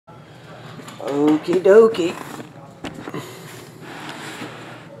Okie dokie.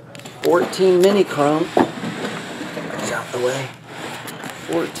 14 mini chrome. It's out the way.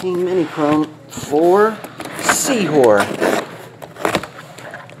 14 mini chrome for Seahor.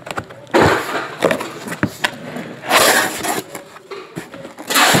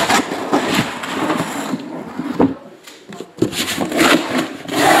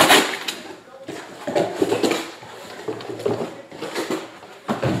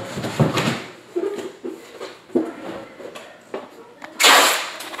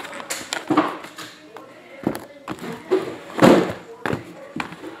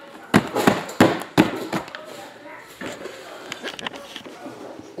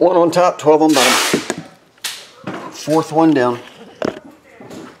 One on top, 12 on bottom. Fourth one down.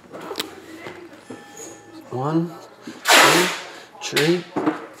 1, 2, 3,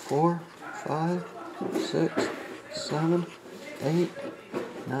 4, 5, 6, 7, 8,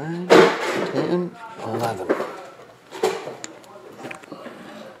 9, 10, 11.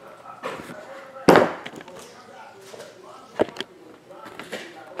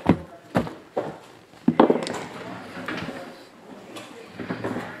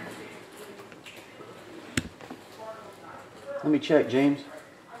 Let me check, James.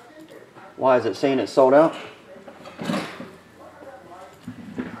 Why is it saying it's sold out?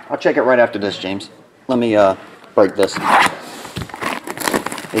 I'll check it right after this, James. Let me break this.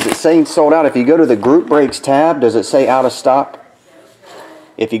 Is it saying sold out? If you go to the group breaks tab, does it say out of stock?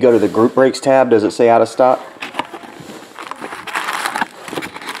 If you go to the group breaks tab, does it say out of stock?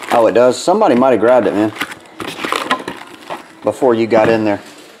 Oh, it does. Somebody might have grabbed it, man, before you got in there.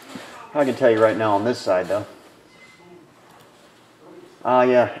 I can tell you right now on this side, though.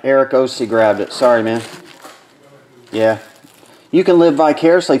 Yeah, Eric O.C. grabbed it. Sorry, man. Yeah. You can live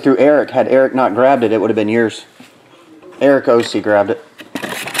vicariously through Eric. Had Eric not grabbed it, it would have been yours. Eric O.C. grabbed it.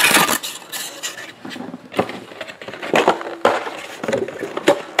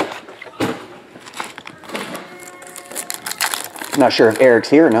 Not sure if Eric's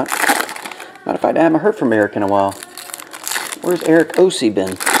here or not. Matter of fact, I haven't heard from Eric in a while. Where's Eric O.C.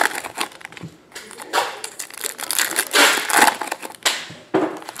 been?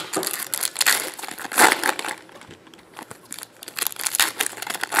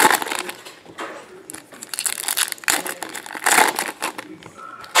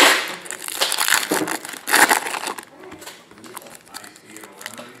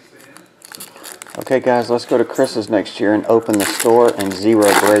 Okay guys, let's go to Chris's next year and open the store and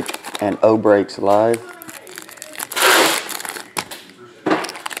zero break and O breaks live.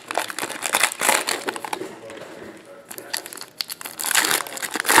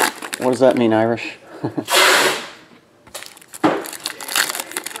 What does that mean, Irish?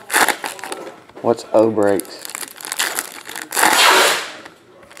 What's O breaks?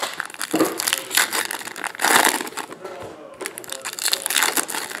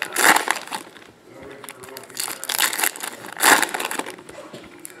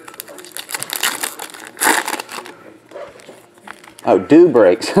 Oh, do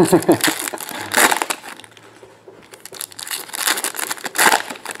breaks.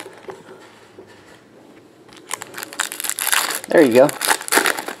 There you go.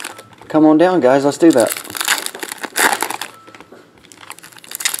 Come on down, guys. Let's do that.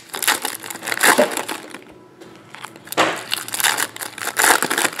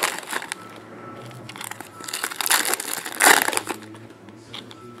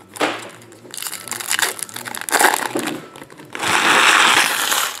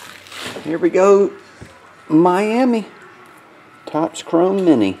 Here we go, Miami, Topps Chrome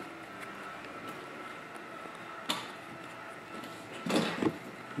Mini.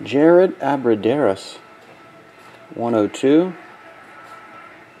 Jared Abrederis, 102.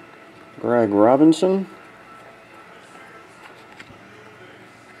 Greg Robinson.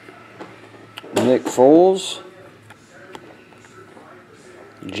 Nick Foles.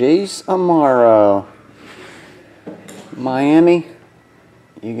 Jace Amaro. Miami.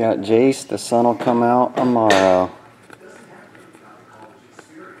 You got Jace, the sun will come out, Amaro.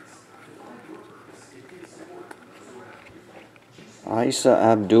 Isa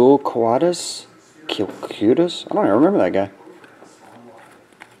Abdul Quadis? Kilcutis? I don't even remember that guy.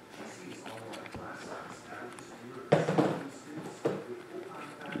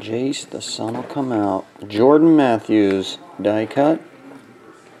 Jace, the sun will come out. Jordan Matthews, die cut.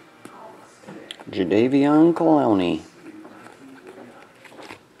 Jadeveon Clowney.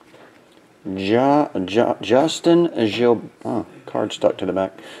 Justin Gilbert. Oh, card stuck to the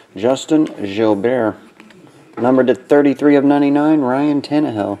back. Justin Gilbert. Numbered to 33 of 99. Ryan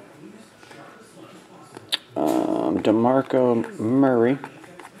Tannehill. DeMarco Murray.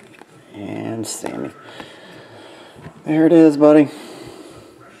 And and Sammy. There it is, buddy.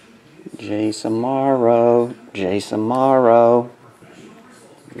 Jason Morrow. Jason Morrow.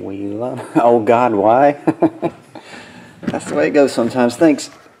 We love... Oh, God, why? That's the way it goes sometimes. Thanks.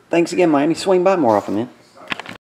 Thanks again, Miami. Swing by more often, man.